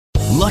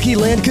Lucky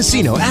Land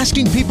Casino,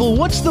 asking people,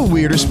 what's the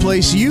weirdest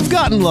place you've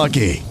gotten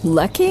lucky?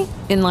 Lucky?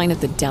 In line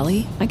at the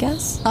deli, I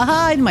guess?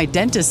 Aha, in my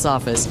dentist's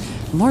office.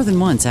 More than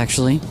once,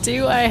 actually.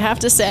 Do I have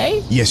to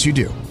say? Yes, you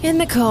do. In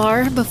the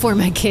car before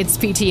my kids'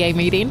 PTA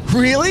meeting.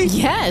 Really?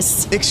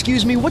 Yes.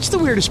 Excuse me, what's the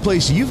weirdest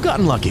place you've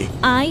gotten lucky?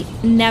 I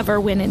never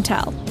win and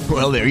tell.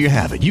 Well, there you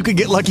have it. You can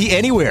get lucky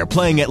anywhere,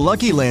 playing at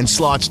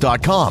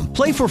LuckyLandSlots.com.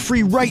 Play for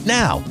free right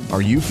now.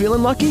 Are you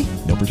feeling lucky?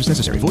 No purchase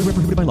necessary. Void where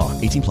prohibited by law.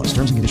 18 plus.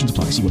 Terms and conditions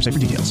apply. See website for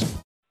details.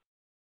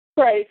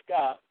 Praise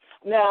God.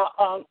 Now,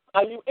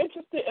 are you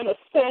interested in a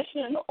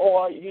session,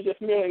 or are you just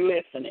merely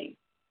listening?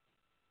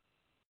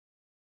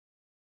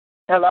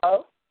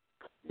 Hello?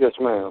 Yes,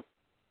 ma'am.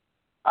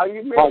 Are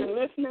you merely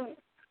listening?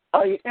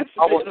 Are you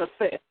interested in a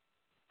session?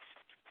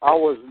 I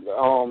was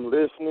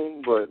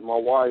listening, but my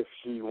wife,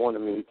 she wanted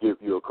me to give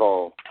you a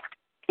call.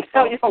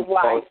 Tell your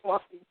wife.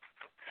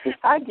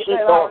 I get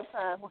that all the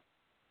time.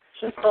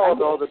 She called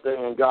the other day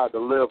and got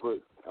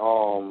delivered.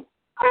 Oh,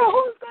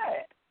 who's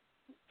that?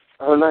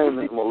 Her name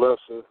is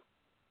Melissa.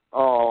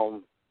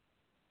 Go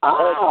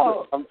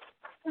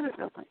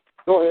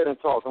ahead and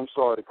talk. I'm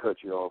sorry to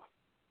cut you off.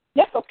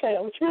 That's okay.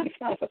 I'm trying to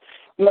find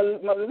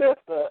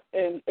Melissa,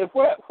 and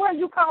where are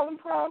you calling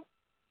from?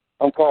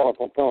 I'm calling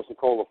from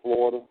Pensacola,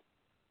 Florida.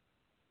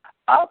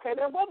 Okay,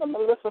 there was a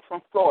Melissa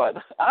from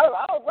Florida.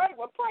 All right,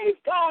 well, praise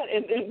God.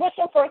 And what's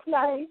your first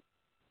name?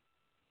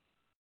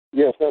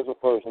 Yes, that's her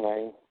first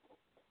name.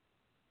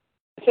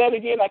 Say it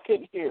again. I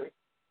couldn't hear it.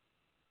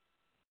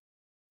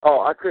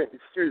 Oh, I couldn't.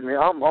 Excuse me.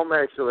 I'm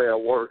actually at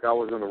work. I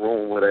was in the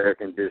room with air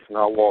conditioning.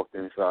 I walked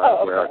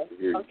inside where I could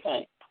hear you.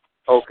 Okay.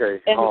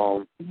 Okay.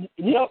 And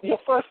your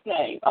first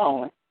name,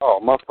 Owen. Oh,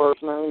 my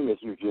first name is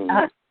Eugene.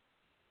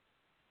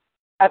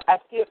 I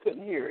still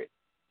couldn't hear it.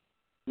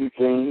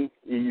 Eugene,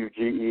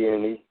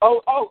 Eugene.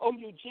 Oh,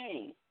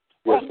 Eugene.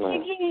 Yes, well,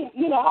 ma'am.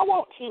 Eugene, I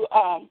want to,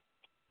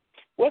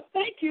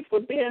 thank you for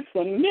being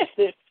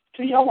submissive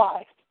to your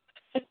wife,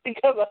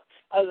 because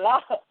a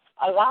lot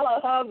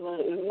of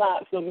husbands is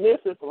not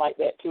submissive like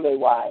that to their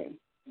wife.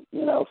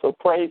 So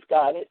praise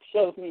God. It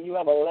shows me you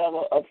have a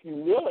level of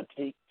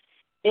humility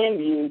in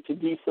you to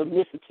be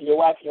submissive to your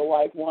wife. Your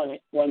wife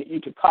wanted you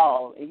to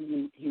call,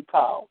 and you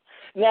called.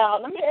 Now,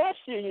 let me ask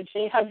you,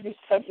 Eugene, have you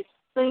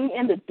seen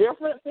any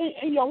difference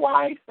in your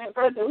wife since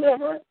her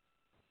deliverance?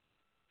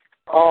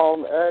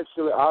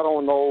 Actually, I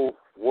don't know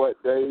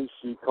what day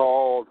she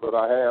called, but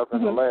I have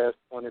in the last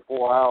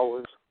 24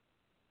 hours.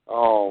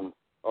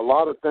 A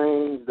lot of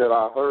things that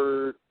I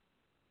heard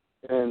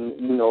in,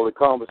 the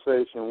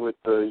conversation with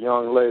the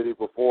young lady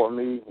before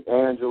me,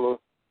 Angela,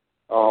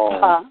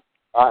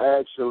 I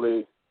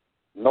actually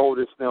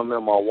noticed them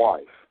in my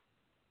wife.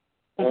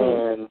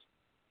 And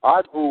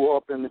I grew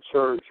up in the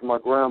church. My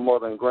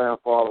grandmother and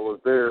grandfather was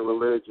very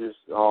religious.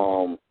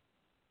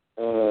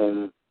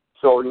 And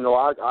so,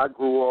 I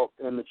grew up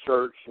in the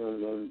church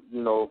and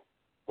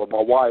but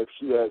my wife,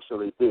 she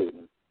actually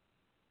didn't.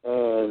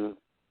 And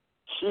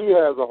she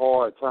has a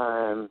hard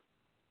time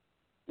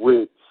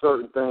with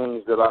certain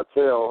things that I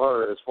tell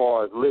her as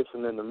far as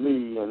listening to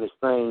me, and it's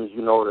things,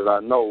 that I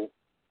know.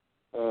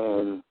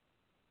 And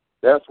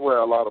that's where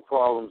a lot of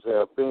problems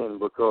have been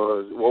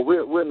because,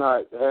 we're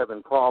not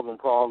having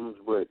problems,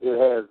 but it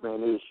has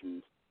been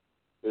issues.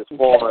 As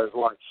far as,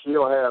 like,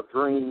 she'll have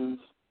dreams,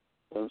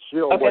 and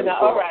she'll wake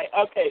up. All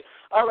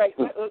right.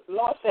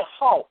 Lord said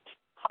halt,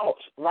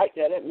 right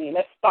there. That means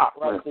let's stop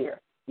right there,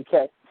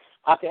 okay?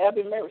 I've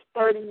been married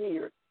 30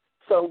 years.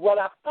 So what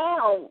I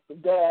found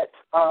that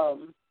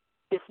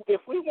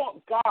if we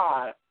want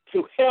God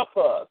to help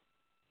us,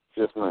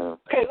 yes, ma'am.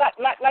 Okay,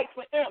 like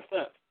for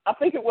instance, I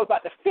think it was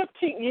about the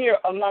 15th year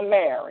of my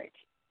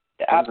marriage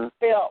that I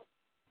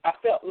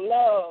felt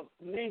love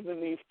leaving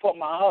me for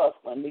my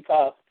husband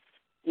because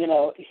he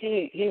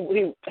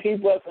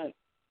wasn't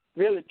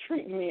really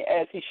treating me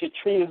as he should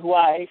treat his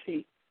wife.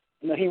 He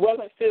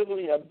wasn't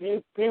physically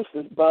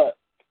abusive, but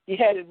he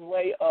had his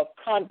way of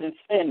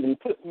condescending,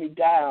 putting me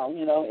down,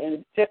 and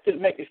it just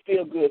didn't make it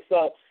feel good.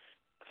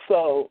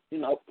 So he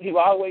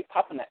was always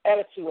popping an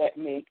attitude at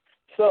me.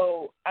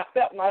 So I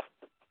felt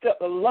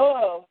the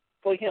love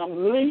for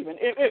him leaving.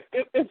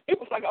 It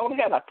was like I only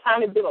had a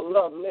tiny bit of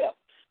love left.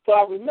 So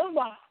I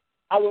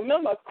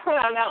remember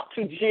crying out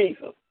to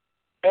Jesus,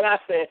 and I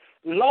said,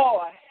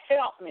 Lord,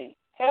 help me.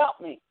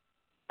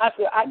 I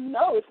said, I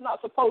know it's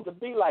not supposed to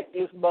be like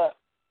this, but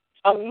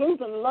I'm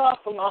losing love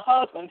for my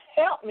husband.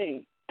 Help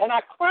me. And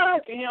I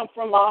cried to him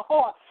from my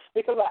heart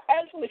because I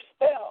actually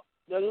felt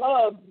the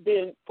love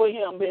for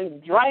him being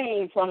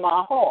drained from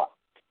my heart.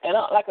 And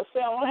like I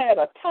said, I only had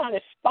a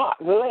tiny spot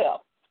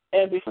left.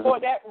 And before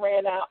that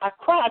ran out, I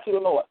cried to the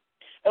Lord.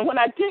 And when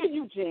I did,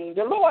 Eugene,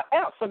 the Lord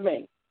answered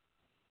me.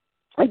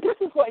 And this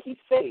is what he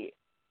said.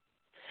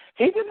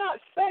 He did not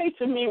say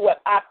to me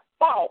what I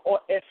thought or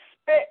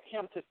expect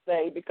him to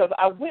say because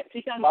I went to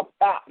him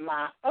about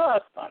my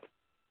husband.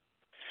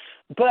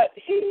 But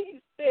he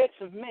said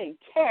to me,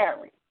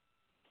 Terry,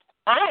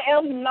 I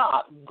am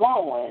not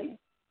going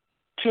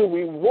to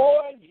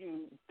reward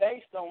you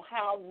based on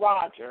how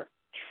Roger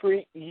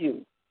treats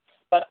you.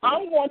 But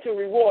I'm going to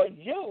reward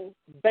you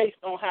based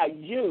on how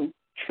you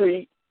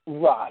treat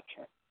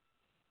Roger.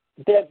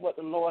 That's what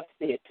the Lord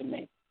said to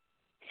me.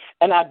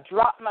 And I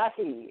dropped my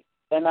head,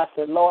 and I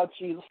said, Lord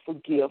Jesus,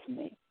 forgive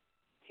me.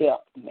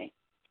 Help me.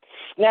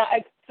 Now,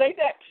 I say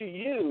that to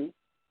you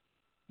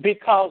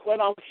because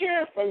what I'm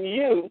hearing from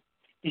you,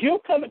 you're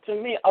coming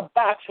to me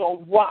about your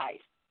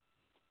wife.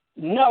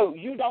 No,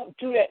 you don't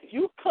do that.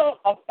 You come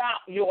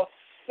about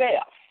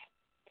yourself.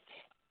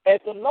 As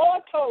the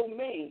Lord told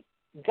me,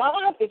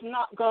 God is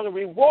not going to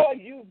reward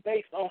you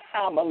based on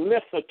how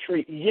Melissa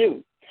treats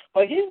you,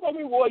 but he's going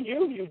to reward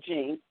you,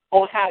 Eugene,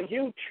 on how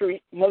you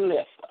treat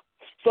Melissa.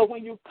 So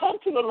when you come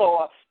to the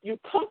Lord, you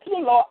come to the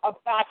Lord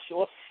about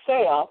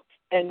yourself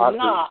and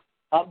not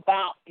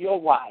about your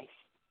wife.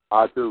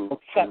 I do.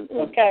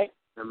 Okay?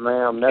 And,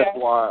 ma'am, that's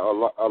why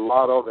a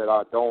lot of it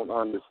I don't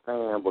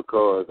understand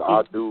because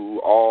I do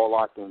all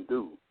I can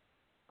do.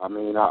 I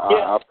mean,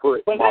 I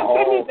put my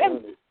all in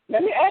it.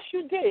 Let me ask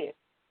you this.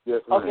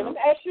 Yes, ma'am. Okay, let me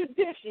ask you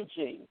this,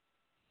 Eugene.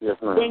 Yes,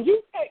 ma'am.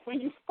 When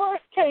you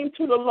first came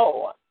to the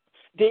Lord,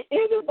 did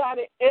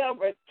anybody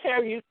ever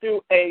carry you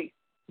through a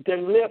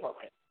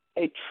deliverance,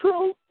 a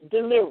true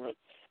deliverance?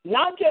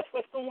 Not just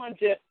for someone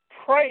just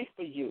pray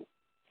for you,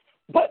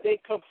 but they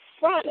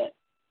confronted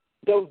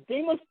those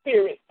demon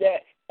spirits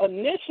that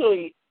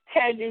initially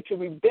had you to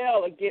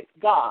rebel against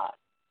God.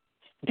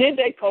 Did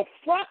they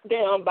confront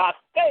them by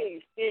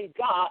faith in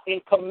God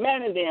and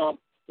commanding them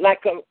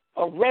like a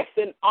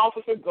arresting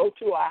officer go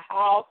to a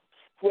house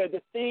where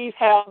the thieves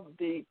have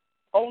the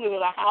owner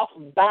of the house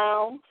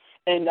bound,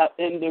 and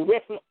the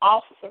arresting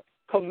officer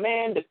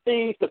command the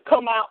thieves to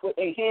come out with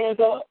their hands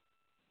up?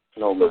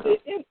 No, ma'am.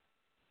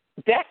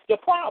 That's the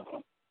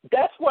problem.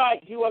 That's why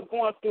you are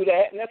going through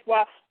that, and that's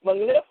why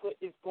Melissa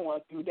is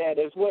going through that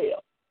as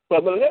well.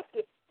 But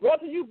Melissa,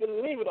 whether you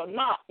believe it or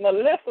not,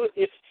 Melissa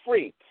is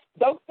free.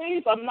 Those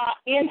things are not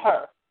in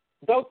her.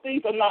 Those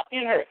things are not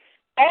in her.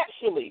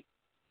 Actually,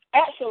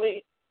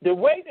 the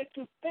way that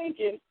you're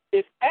thinking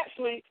is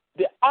actually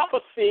the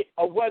opposite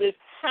of what is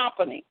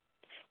happening.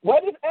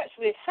 What is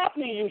actually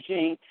happening,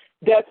 Eugene,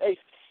 there's a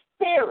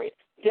spirit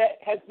that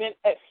has been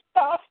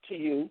exposed to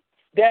you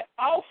that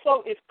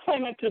also is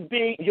claiming to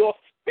be your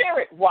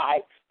spirit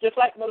wife, just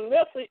like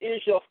Melissa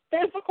is your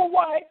physical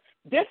wife.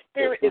 This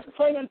spirit is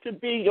claiming to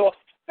be your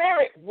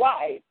spirit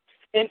wife,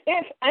 and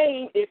its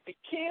aim is to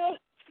kill,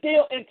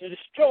 steal, and to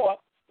destroy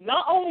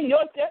not only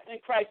your death in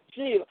Christ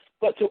Jesus,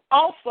 but to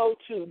also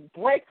to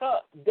break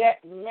up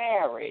that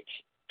marriage,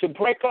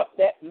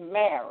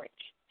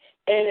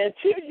 And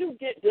until you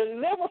get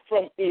delivered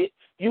from it,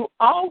 you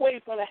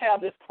always going to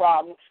have this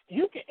problem.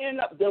 You can end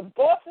up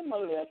divorcing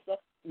Melissa,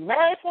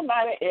 marry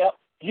somebody else.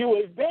 You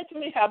will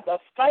eventually have the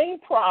same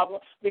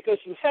problem because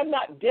you have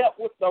not dealt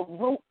with the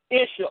root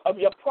issue of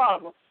your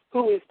problem,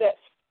 who is that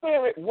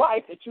spirit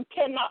wife that you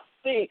cannot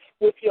see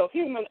with your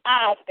human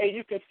eyes, and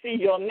you can see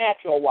your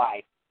natural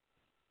wife.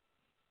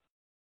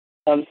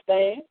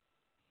 Understand?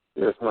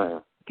 Yes,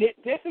 ma'am.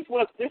 This is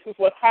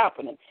what's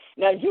happening.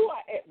 Now you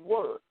are at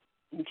work,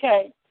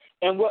 okay?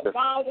 And what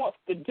God wants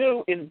to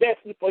do is best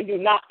for you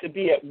not to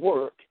be at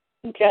work,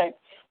 okay?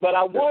 But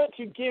I wanted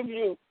to give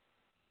you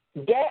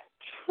that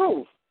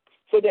truth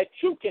so that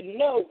you can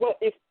know what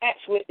is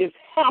actually is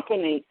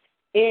happening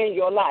in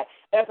your life.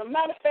 As a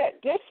matter of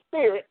fact, this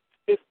spirit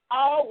is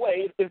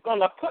always going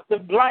to put the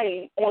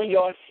blame on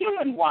your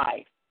human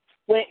wife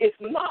when it's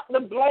not the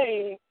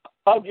blame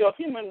of your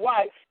human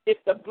wife, it's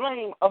the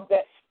blame of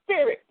that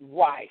spirit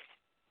wife.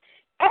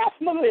 Ask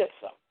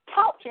Melissa,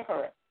 talk to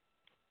her,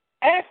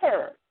 ask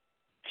her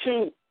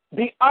to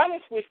be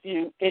honest with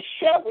you and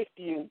share with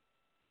you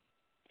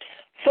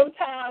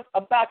sometimes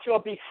about your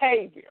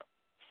behavior.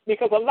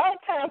 Because a lot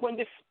of times when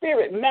this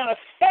spirit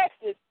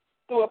manifests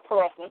through a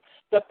person,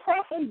 the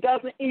person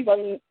doesn't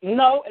even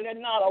know and they're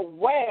not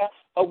aware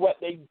of what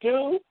they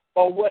do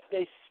or what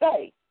they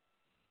say.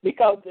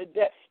 Because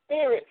that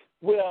spirit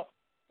will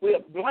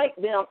blank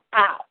them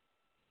out,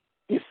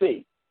 you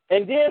see.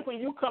 And then when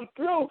you come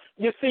through,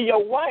 you see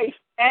your wife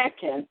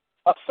acting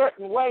a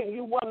certain way, and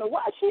you wonder,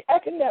 why is she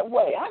acting that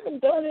way? I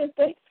haven't done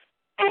anything.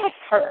 Ask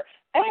her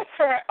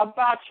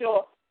about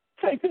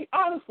say, be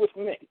honest with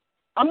me.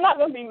 I'm not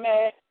going to be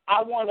mad.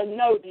 I want to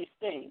know these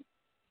things.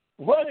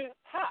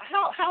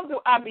 How do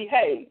I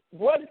behave?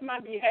 What is my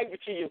behavior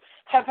to you?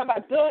 Have I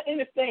done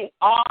anything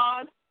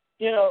odd?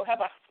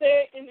 Have I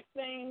said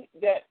anything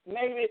that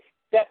maybe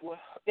that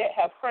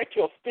have hurt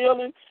your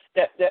feelings?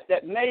 That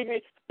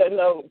maybe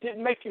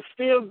didn't make you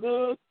feel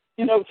good?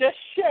 Just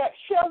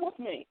share with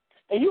me,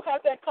 and you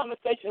have that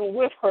conversation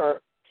with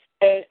her,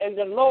 and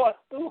the Lord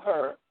through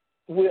her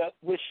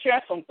will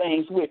share some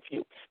things with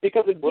you.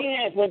 Because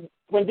again,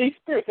 when these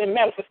spirits in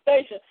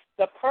manifestation,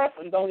 the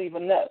person don't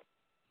even know.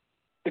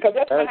 Because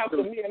that's what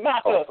happened to me and my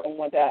husband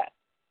one time.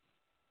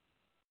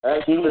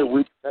 Actually,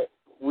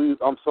 we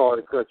I'm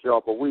sorry to cut you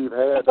off, but we've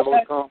had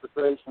those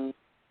conversations,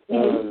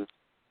 and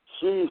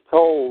she's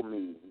told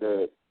me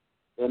that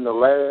in the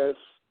last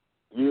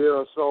year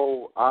or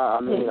so,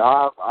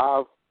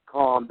 I've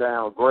calmed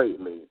down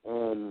greatly,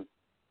 and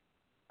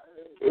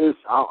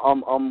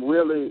I'm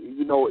really,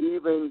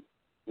 even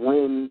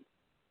when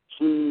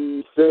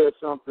she said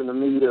something to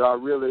me that I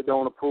really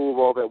don't approve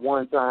of at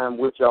one time,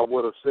 which I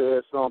would have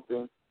said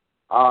something,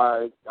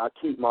 I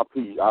keep my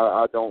peace.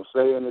 I don't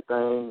say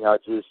anything. I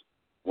just,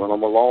 when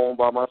I'm alone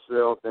by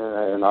myself,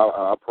 and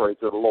I pray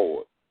to the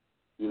Lord.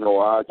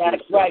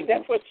 That's right.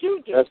 That's what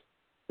you do.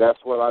 That's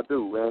what I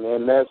do,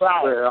 and that's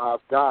where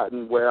I've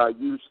gotten, where I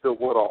used to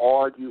would have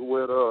argued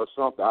with her or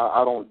something.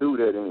 I don't do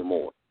that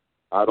anymore.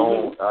 I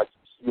don't. I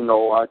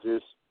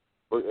just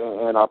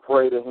and I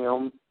pray to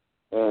Him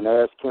and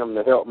ask Him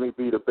to help me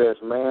be the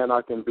best man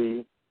I can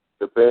be,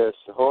 the best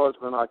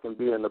husband I can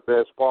be, and the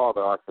best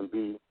father I can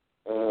be,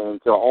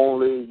 and to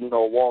only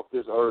walk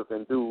this earth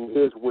and do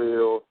His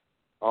will,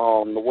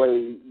 the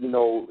way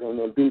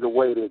and be the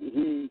way that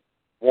He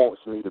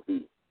wants me to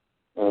be.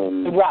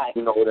 And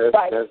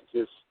that's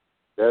just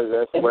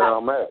that's where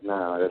I'm at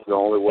now. That's the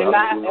only way.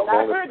 I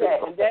heard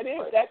that, and that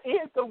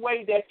is the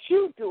way that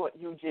you do it,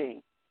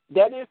 Eugene.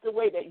 That is the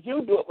way that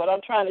you do it. But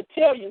I'm trying to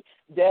tell you,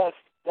 there's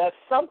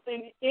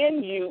something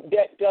in you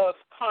that does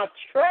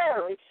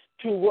contrary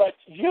to what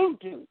you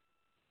do.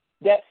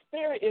 That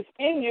spirit is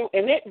in you,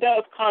 and it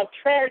does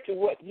contrary to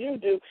what you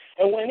do.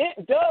 And when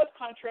it does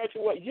contrary to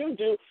what you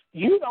do,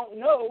 you don't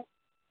know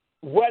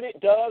what it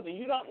does, and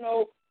you don't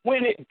know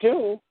when it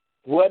do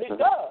what it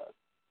does.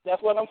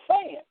 That's what I'm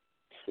saying.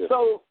 Yeah.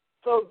 So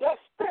that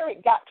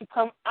spirit got to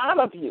come out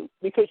of you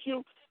because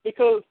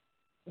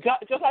God,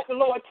 just like the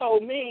Lord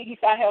told me, He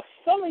said, I have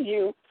some of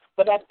you,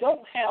 but I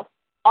don't have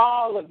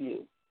all of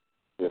you.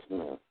 Yes,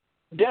 ma'am.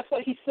 That's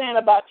what He's saying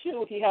about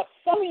you. He has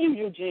some of you,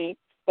 Eugene,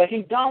 but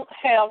He don't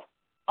have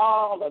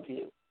all of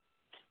you.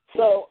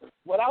 So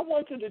what I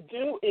want you to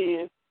do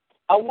is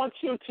I want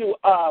you to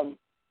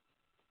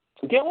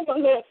get with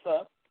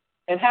Melissa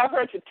and have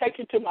her to take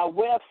you to my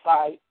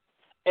website,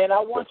 and I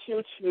want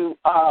you to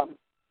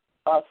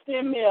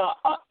send me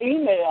an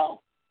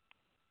email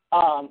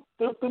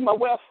through my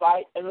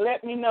website and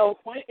let me know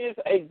when is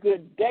a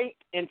good date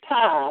and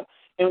time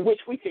in which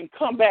we can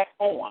come back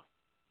on.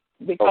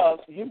 Because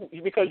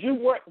you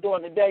work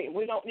during the day, and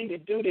we don't need to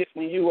do this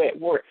when you're at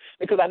work.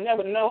 Because I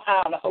never know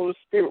what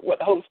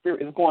the Holy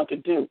Spirit is going to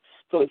do.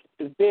 So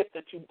it's best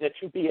that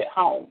you be at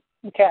home.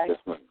 Okay. Yes,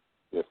 ma'am.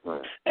 Yes,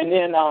 ma'am. And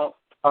then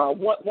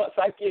once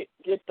I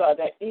get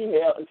that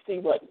email and see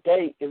what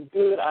date is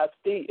good, I'll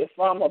see if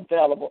I'm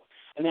available,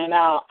 and then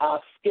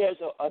I'll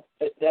schedule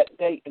that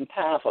date and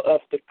time for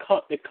us to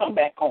come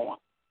back on.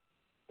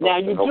 Now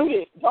you do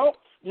this. Don't,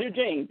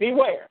 Eugene,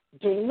 beware.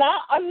 Do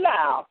not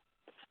allow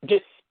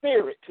this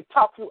spirit to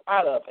talk you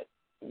out of it,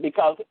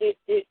 because it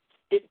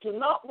do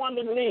not want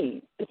to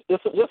leave.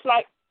 It's just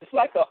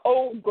like an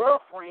old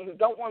girlfriend who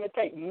don't want to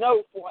take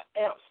no for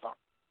an answer.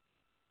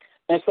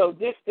 And so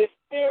this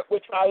spirit will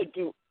try to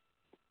do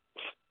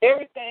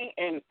everything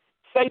and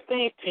say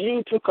things to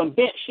you to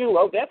convince you,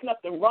 oh, there's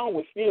nothing wrong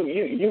with you.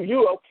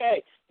 You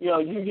okay. You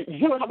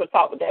don't have to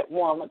talk with that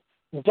woman.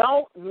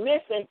 Don't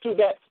listen to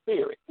that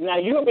spirit. Now,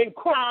 you've been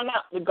crying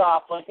out to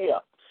God for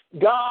help.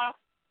 God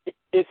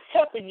is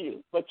helping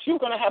you, but you're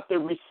going to have to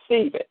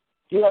receive it.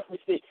 You have to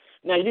receive.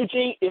 Now,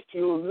 Eugene, if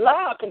you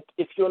allow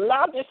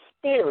this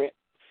spirit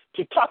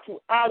to talk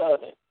you out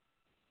of it,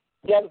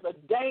 there is a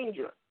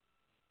danger.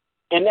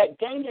 And that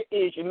danger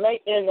is you may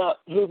end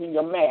up losing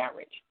your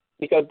marriage,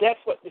 because that's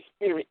what the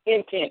spirit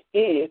intent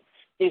is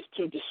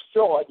to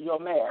destroy your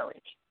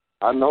marriage.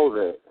 I know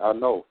that. I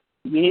know.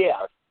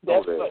 Yeah,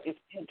 that's what its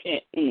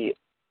intent is.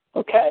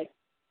 Okay?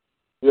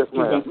 Yes,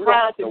 ma'am.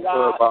 Don't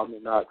worry about me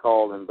not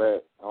calling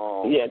back.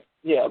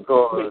 Yeah.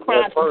 Because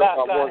at first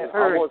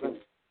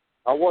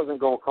I wasn't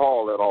going to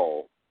call at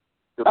all.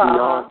 To be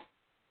honest,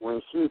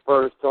 when she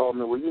first told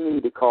me, well, you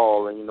need to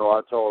call, and,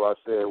 I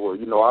said,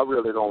 well, I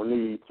really don't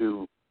need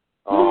to.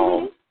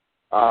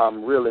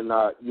 I'm really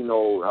not,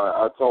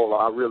 I told her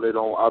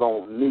I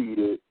don't need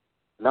it.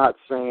 Not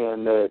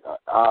saying that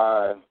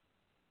I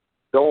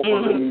don't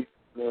believe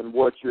in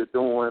what you're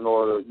doing,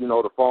 or,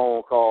 the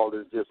phone call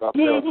is just, I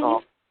feel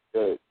confident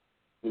that,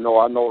 I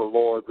know the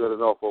Lord good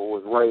enough, or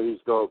was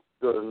raised up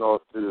good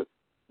enough to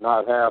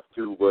not have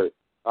to, but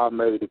I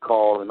made the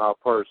call and I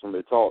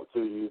personally talked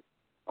to you.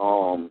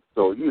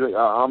 So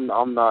I'm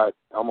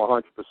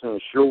 100%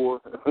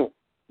 sure.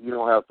 You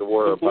don't have to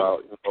worry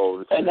about, the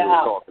spirit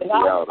talking you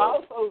out of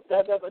it. Also,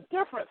 there's a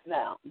difference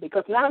now,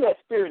 because now that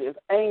spirit is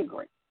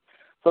angry.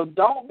 So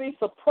don't be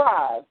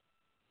surprised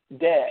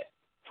that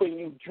when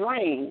you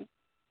dream,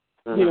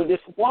 this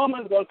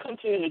woman's going to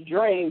continue to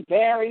dream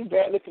very,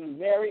 very, looking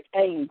very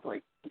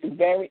angry.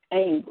 Very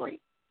angry.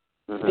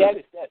 That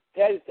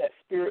is that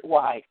spirit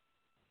wife,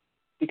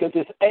 because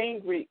it's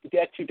angry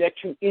that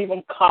you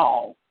even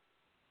call,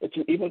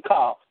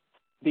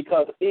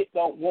 because it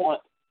don't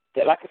want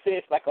that. Like I said,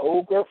 it's like an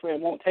old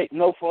girlfriend won't take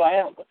no for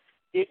an answer.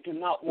 It do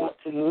not want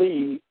to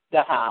leave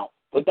the house.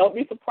 But don't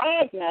be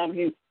surprised now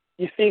if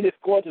you see this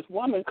gorgeous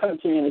woman come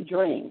to you in a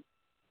dream,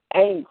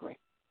 angry,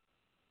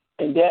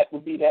 and that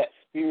would be that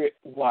spirit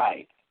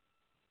wife.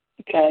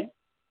 Okay.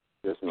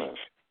 Yes, ma'am.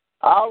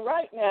 All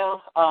right,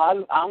 now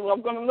I'm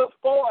going to look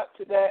forward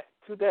to that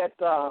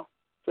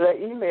to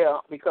that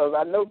email because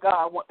I know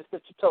God wants to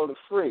set you totally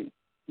free.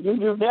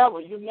 You've never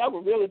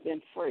really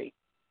been free.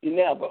 You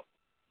never.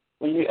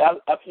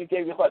 After you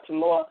gave your heart to the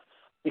Lord,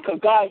 because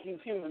God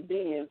used human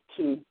beings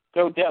to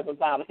throw devils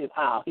out of his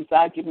house. He said,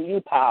 I've given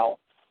you power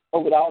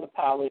over all the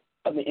power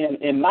of the enemy.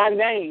 In my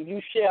name,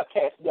 you shall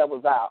cast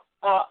devils out.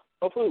 Out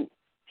of who?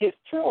 His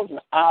children,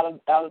 out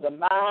of the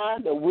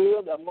mind, the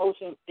will, the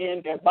emotions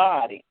in their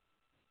body.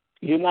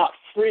 You're not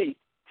free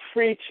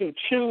to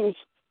choose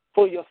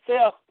for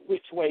yourself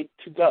which way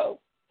to go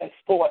as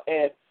far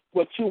as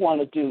what you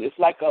want to do. It's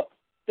like a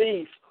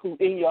thief who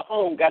in your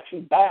home got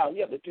you bound.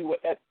 You have to do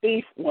what that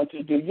thief wants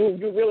to do.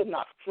 You're really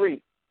not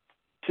free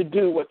to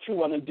do what you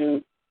want to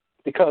do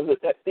because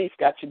that thief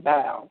got you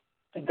bound.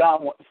 And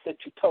God wants to set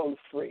you totally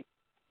free.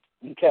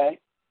 Okay?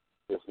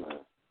 Yes, ma'am.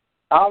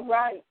 All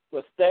right.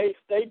 Well, stay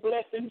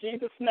blessed in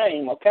Jesus'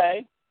 name,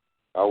 okay?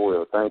 I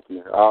will. Thank you.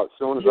 As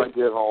soon as I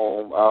get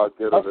home, I'll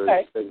get her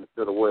to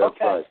the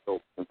website so I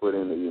can put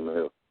in the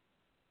email.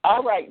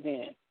 All right,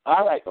 then.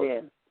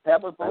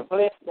 Have a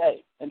blessed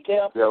day. And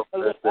tell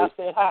Melissa I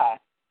said hi.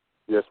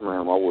 Yes,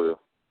 ma'am, I will.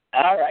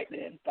 All right,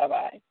 then.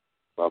 Bye-bye.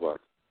 Bye-bye.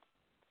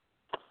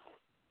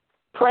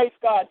 Praise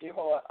God, dear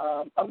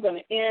heart. I'm going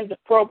to end the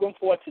program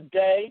for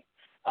today.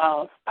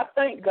 I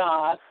thank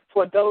God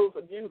for those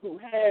of you who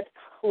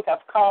have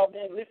called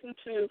in, listened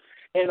to,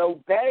 and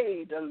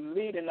obeyed the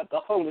leading of the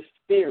Holy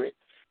Spirit,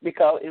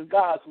 because it's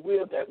God's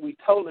will that we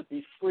totally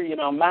be free in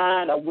our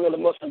mind, our will,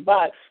 emotion, and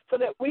body, so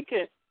that we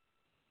can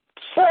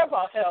serve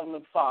our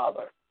Heavenly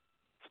Father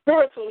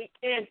spiritually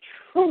and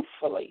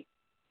truthfully,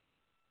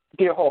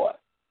 dear heart,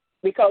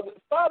 because the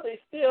Father is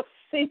still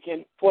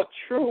seeking for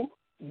true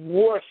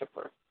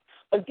worshipers.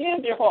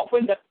 Again, dear heart,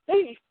 when the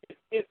thief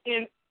is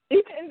in,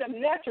 even in the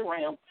natural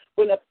realm,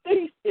 when a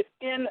thief is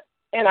in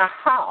a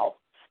house,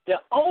 the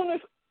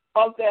owners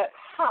of that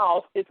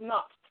house is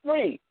not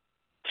free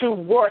to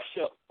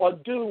worship or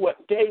do what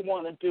they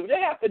want to do.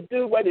 They have to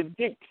do what is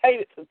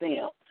dictated to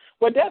them.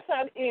 Well, that's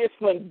how it is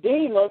when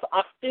demons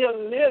are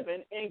still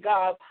living in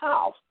God's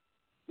house,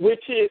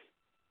 which is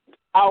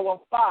our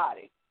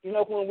body. You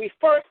know, when we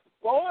first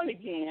born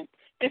again,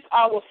 it's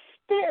our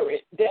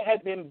spirit that has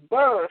been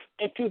birthed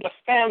into the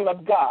family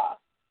of God.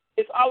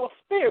 It's our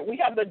spirit. We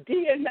have the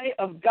DNA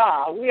of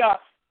God. We are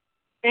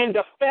in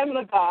the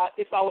family of God.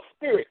 It's our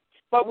spirit.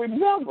 But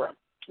remember,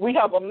 we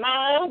have a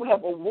mind, we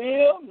have a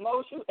will,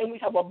 emotion, and we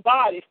have a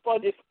body for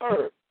this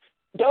earth.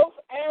 Those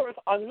areas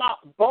are not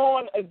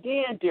born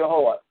again, dear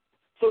heart.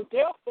 So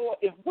therefore,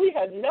 if we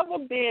had never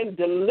been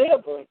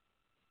delivered,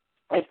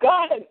 if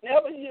God had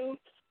never used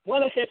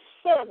one of his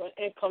servants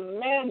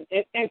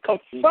in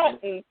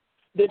confronting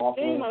the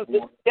demons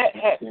that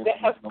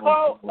has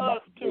caused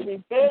us to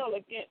rebel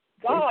against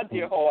God,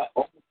 dear heart,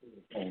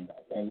 then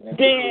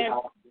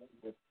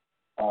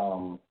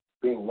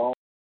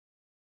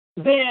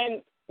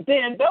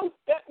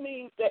that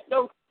means that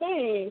those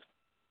things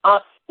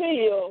are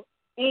still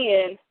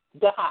in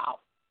the house.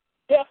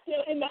 They're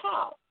still in the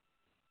house.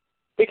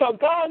 Because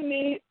God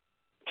needs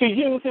to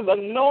use his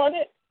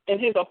anointed and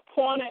his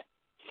appointed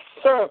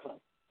servants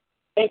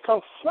in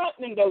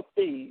confronting those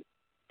thieves.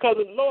 Because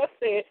the Lord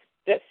said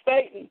that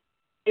Satan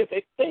is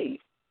a thief.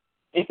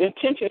 His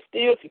intention is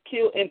still to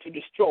kill and to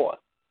destroy.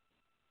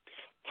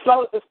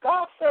 So if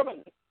God's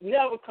servant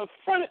never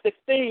confronted the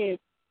thieves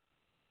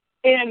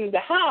in the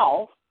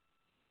house,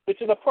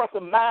 which is a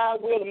person's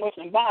mind, will,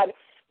 emotion, and body,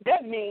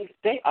 that means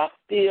they are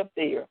still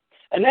there.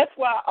 And that's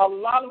why a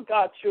lot of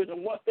God's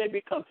children, once they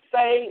become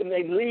saved and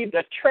they leave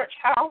the church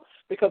house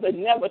because they've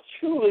never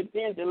truly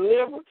been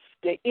delivered,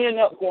 they end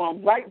up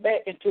going right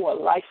back into a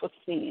life of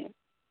sin.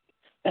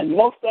 And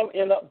most of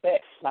them end up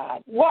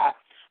backsliding. Why?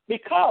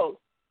 Because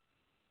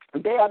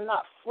they are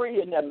not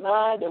free in their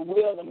mind, their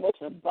will, their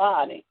emotion, and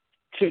body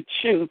to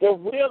choose. Their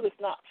will is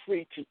not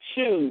free to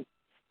choose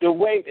the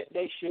way that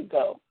they should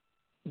go.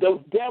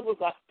 Those devils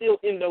are still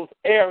in those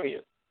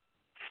areas,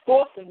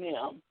 forcing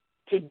them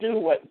to do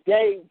what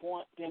they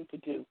want them to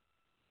do.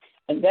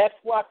 And that's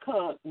why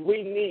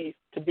we need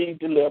to be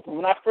delivered.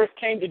 When I first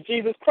came to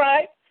Jesus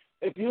Christ,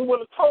 if you would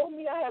have told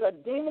me I had a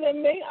demon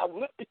in me, I would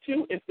have looked at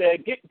you and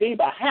said, "Get thee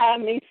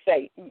behind me,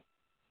 Satan."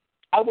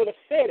 I would have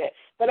said it.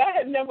 But I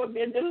had never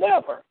been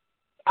delivered.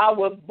 I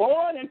was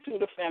born into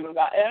the family of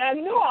God, and I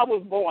knew I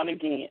was born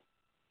again.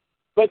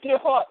 But dear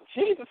heart,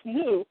 Jesus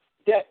knew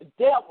that the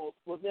devil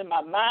was in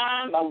my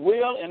mind, my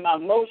will, and my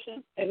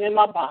emotion, and in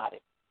my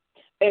body.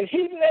 And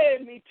he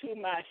led me to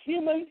my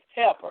human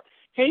helper.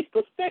 He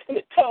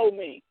specifically told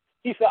me,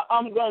 he said,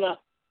 I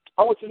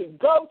want you to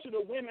go to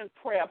the women's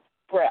prayer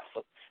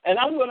breakfast, and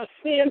I'm going to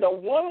send the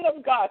woman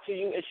of God to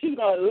you, and she's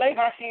going to lay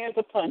her hands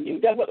upon you.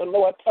 That's what the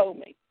Lord told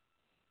me.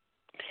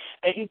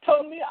 And he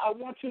told me, I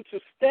want you to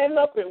stand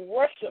up and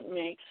worship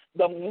me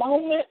the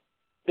moment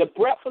the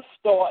breakfast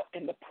starts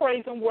and the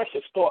praise and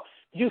worship start.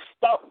 You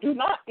stop, do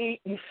not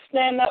eat, you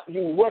stand up,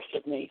 you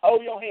worship me.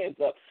 Hold your hands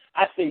up.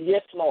 I said,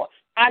 yes, Lord.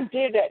 I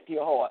did that,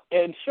 dear heart.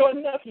 And sure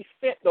enough, he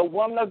sent the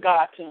woman of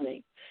God to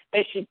me.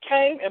 And she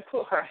came and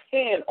put her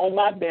hand on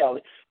my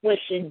belly. When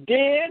she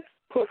did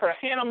put her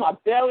hand on my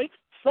belly,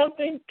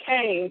 something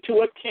came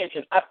to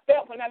attention. I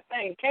felt when that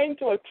thing came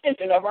to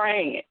attention of her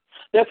hand.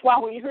 That's why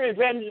when you hear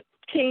Evangelist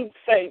King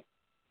say,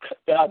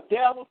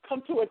 devils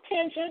come to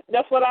attention,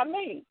 that's what I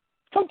mean.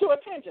 Come to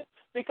attention.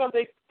 Because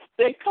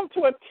they come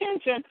to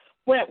attention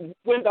when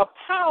the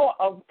power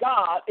of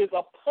God is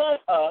upon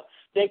us.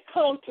 They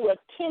come to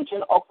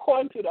attention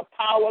according to the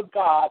power of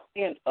God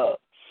in us.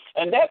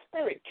 And that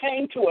spirit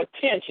came to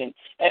attention.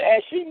 And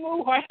as she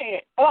moved her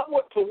hand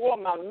upward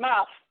toward my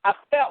mouth, I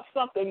felt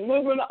something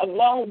moving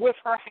along with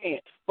her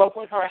hand. But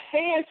when her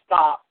hand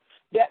stopped,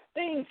 that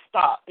thing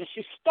stopped. And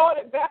she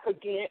started back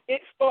again.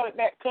 It started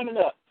back coming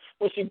up.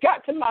 When she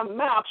got to my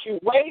mouth, she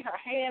waved her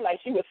hand like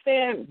she was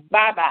saying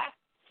bye-bye.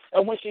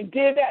 And when she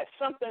did that,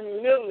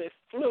 something literally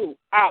flew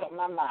out of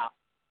my mouth.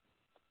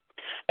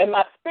 And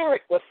my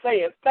spirit was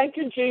saying, thank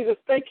you, Jesus,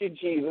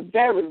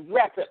 very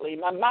rapidly.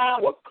 My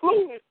mind was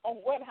clueless on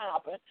what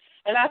happened.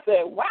 And I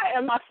said, why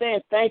am I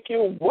saying thank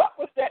you? What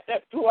was that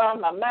flew out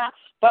of my mouth?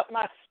 But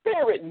my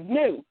spirit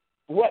knew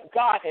what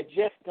God had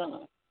just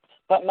done.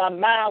 But my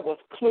mind was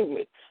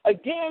clueless.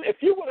 Again, if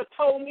you would have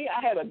told me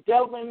I had a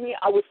devil in me,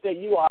 I would say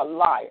you are a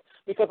liar,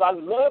 because I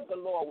love the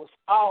Lord with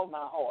all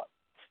my heart.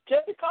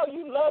 Just because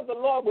you love the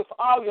Lord with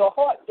all your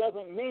heart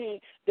doesn't mean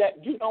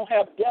that you don't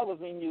have devils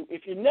in you.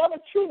 If you've never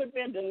truly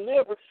been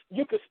delivered,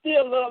 you can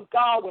still love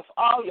God with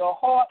all your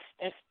heart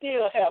and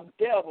still have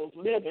devils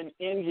living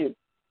in you.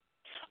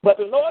 But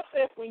the Lord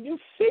says, when you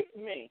seek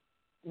me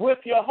with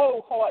your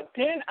whole heart,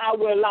 then I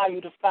will allow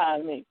you to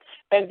find me.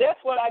 And that's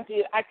what I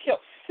did. I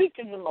kept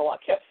seeking the Lord.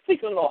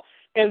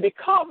 And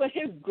because of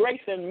his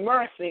grace and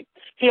mercy,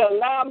 he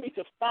allowed me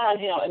to find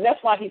him. And that's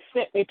why he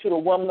sent me to the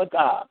woman of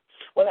God.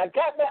 When I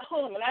got back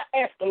home and I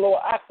asked the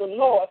Lord,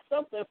 Lord,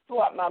 something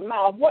flew out my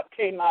mouth. What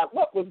came out?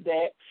 What was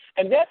that?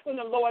 And that's when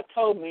the Lord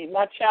told me,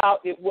 my child,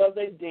 it was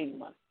a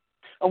demon.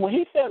 And when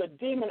he said a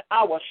demon,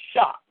 I was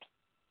shocked.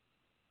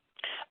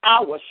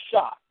 I was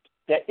shocked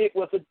that it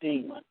was a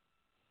demon.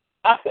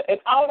 I said, and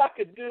all I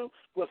could do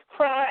was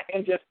cry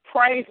and just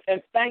praise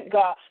and thank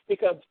God,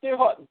 because, dear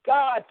heart,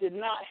 God did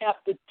not have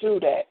to do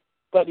that,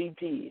 but he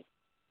did.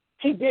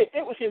 He did.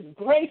 It was his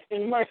grace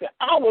and mercy.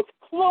 I was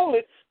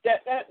clueless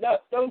that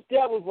those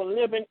devils were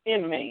living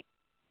in me.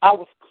 I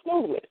was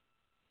clueless.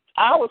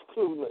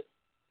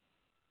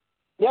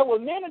 There were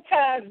many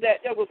times that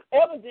there was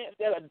evidence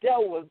that a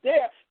devil was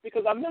there,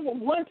 because I remember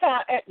one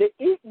time at the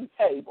eating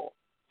table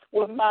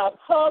with my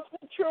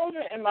husband,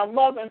 children, and my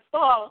mother and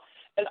father,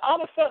 and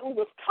all of a sudden we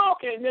was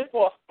talking, and then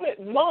for a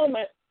split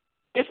moment,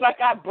 it's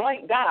like I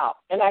blanked out,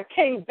 and I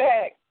came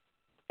back.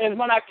 And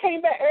when I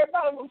came back,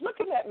 everybody was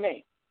looking at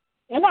me.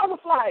 And I was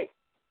like,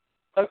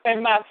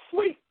 and my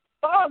sweet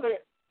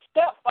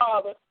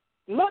stepfather,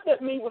 looked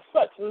at me with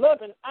such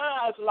loving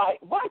eyes, like,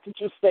 why did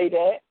you say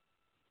that?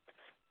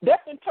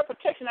 That's the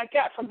interpretation I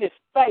got from his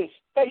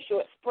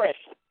facial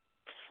expression.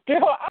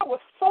 Therefore, I was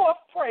so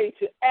afraid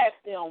to ask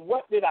them,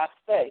 what did I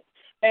say?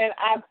 And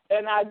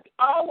I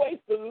always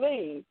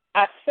believed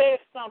I said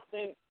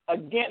something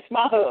against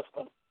my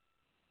husband.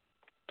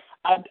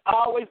 I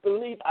always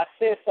believed I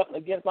said something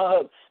against my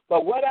husband.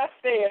 But what I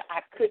said,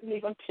 I couldn't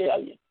even tell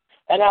you.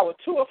 And I was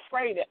too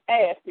afraid to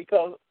ask,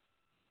 because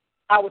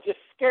I was just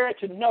scared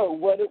to know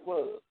what it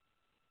was.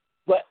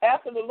 But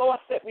after the Lord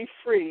set me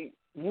free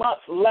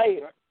months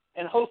later,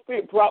 and the Holy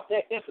Spirit brought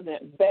that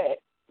incident back,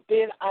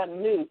 then I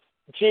knew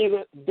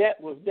Jesus,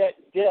 that was that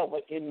devil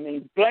in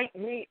me, blanked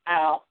me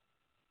out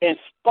and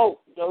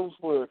spoke those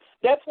words.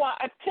 That's why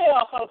I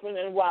tell husband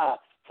and wife,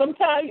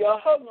 sometimes your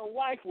husband and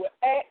wife will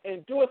act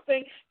and do a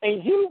thing,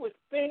 and you would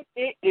think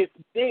it is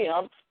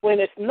them. When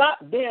it's not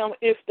them,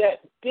 it's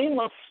that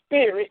demon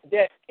spirit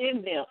that's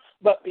in them.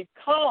 But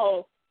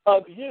because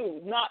of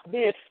you not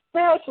being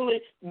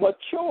spiritually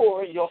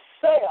mature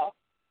yourself,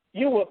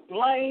 you will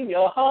blame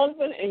your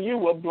husband and you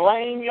will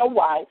blame your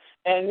wife,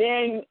 and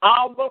then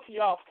all both of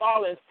y'all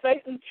fall in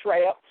Satan's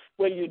trap,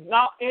 where you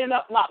end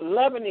up not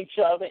loving each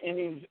other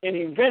and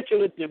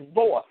eventually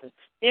divorcing.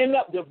 End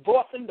up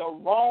divorcing the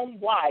wrong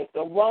wife,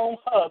 the wrong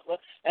husband,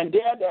 and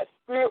there that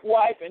spirit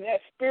wife and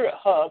that spirit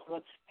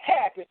husband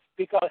happy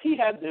because he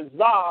has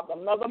dissolved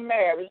another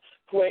marriage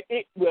where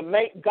it will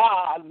make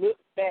God look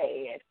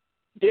bad.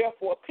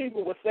 Therefore,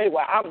 people will say,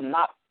 well, I'm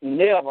not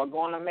never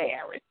going to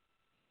marry.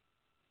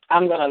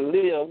 I'm going to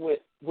live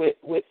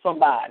with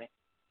somebody.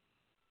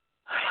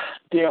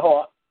 Dear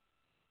heart,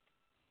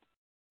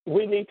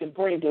 we need to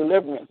bring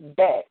deliverance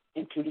back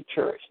into the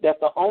church. That's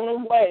the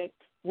only way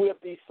we'll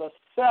be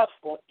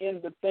successful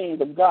in the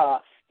things of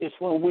God, is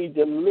when we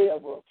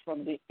deliver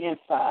from the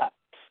inside.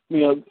 You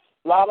know,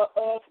 a lot of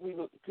us, we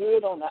look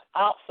good on the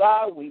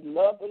outside. We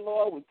love the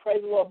Lord. We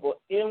praise the Lord. But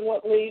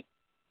inwardly,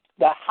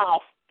 the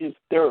house is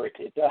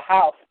dirty. The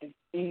house is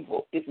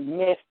evil. It's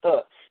messed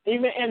up.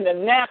 Even in the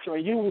natural,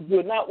 you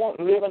would not want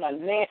to live in a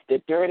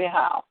nasty, dirty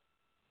house.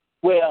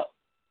 Well,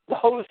 the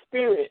Holy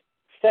Spirit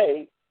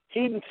say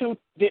he too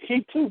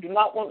do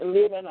not want to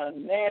live in a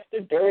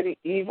nasty, dirty,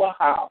 evil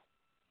house.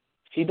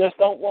 He just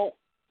don't want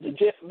to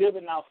just live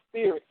in our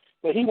spirit,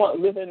 but he wants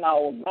to live in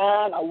our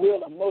mind, our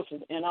will,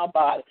 emotions, and our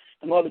body.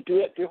 In order to do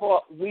it,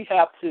 we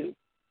have to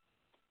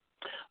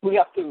We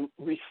have to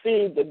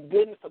receive the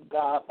goodness of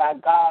God by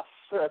God's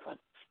servant.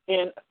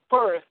 And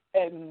first,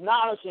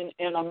 acknowledging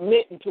and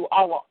admitting to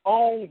our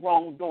own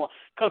wrongdoing,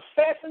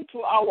 confessing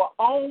to our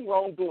own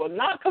wrongdoing,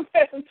 not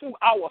confessing to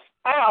our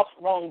spouse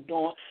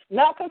wrongdoing,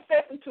 not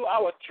confessing to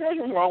our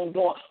children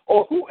wrongdoing,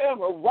 or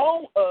whoever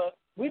wronged us.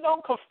 We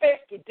don't confess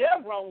to their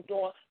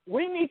wrongdoing.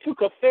 We need to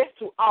confess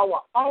to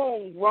our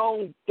own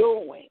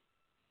wrongdoing.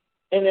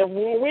 And then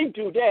when we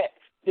do that,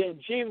 then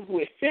Jesus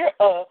will hear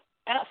us,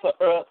 answer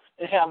us,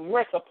 and have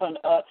mercy upon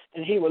us,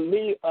 and he will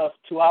lead us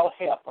to our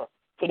helper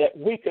so that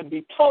we can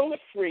be totally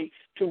free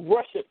to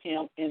worship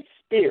him in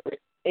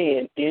spirit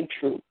and in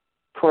truth.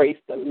 Praise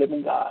the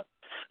living God.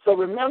 So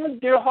remember,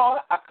 dear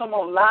heart, I come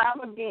on live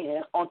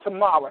again on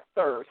tomorrow,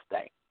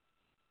 Thursday,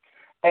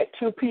 at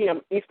 2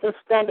 p.m. Eastern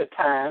Standard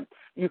Time.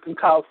 You can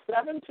call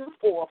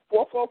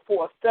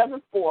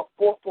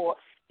 724-444-7444.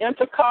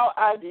 Enter call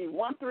ID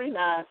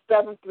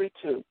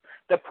 139732.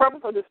 The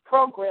purpose of this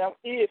program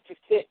is to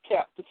set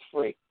captives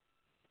free.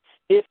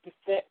 It's to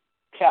set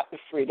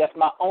captives free. That's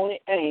my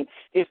only aim,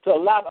 is to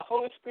allow the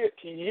Holy Spirit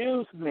to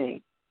use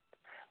me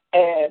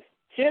as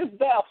his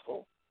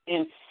vessel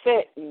in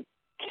setting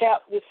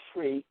captives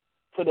free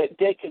so that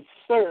they can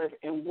serve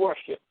and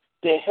worship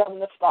their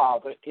Heavenly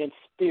Father in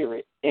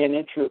spirit and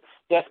in truth.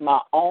 That's my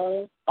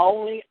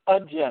only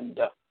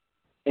agenda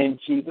in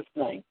Jesus'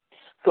 name.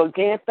 So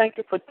again, thank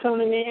you for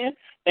tuning in,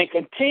 and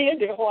continue,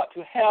 dear heart,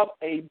 to have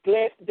a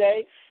blessed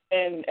day,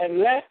 and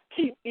let's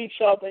keep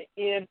each other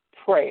in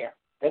prayer.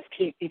 Let's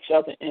keep each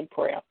other in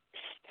prayer.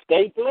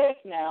 Stay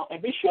blessed now,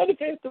 and be sure to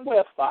visit the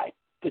website,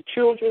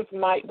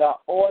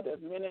 thechildrensmite.org.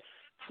 There's many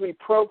free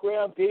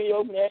program,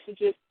 video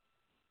messages,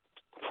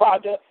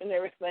 products, and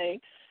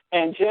everything,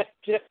 and just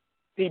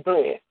be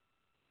blessed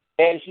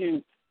as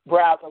you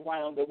browse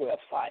around the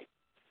website.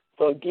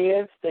 So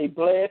again, stay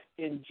blessed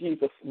in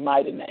Jesus'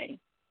 mighty name.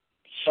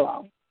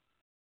 Shalom.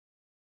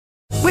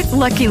 With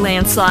Lucky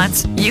Land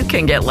Slots, you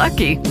can get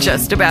lucky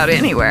just about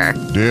anywhere.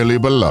 Dearly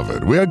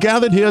beloved, we are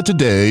gathered here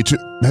today to...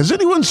 Has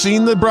anyone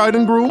seen the bride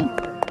and groom?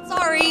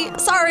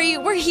 Sorry,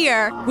 we're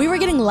here. We were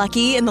getting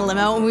lucky in the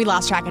limo and we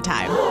lost track of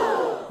time.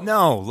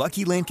 No,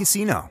 Lucky Land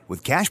Casino,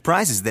 with cash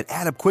prizes that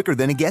add up quicker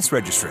than a guest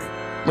registry.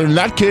 In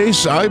that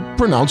case, I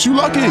pronounce you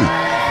lucky.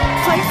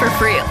 Play for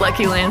free at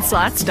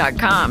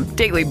LuckyLandSlots.com.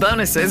 Daily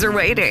bonuses are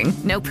waiting.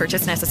 No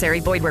purchase necessary.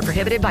 Void where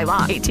prohibited by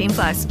law.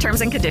 18+.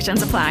 Terms and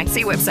conditions apply.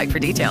 See website for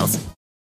details.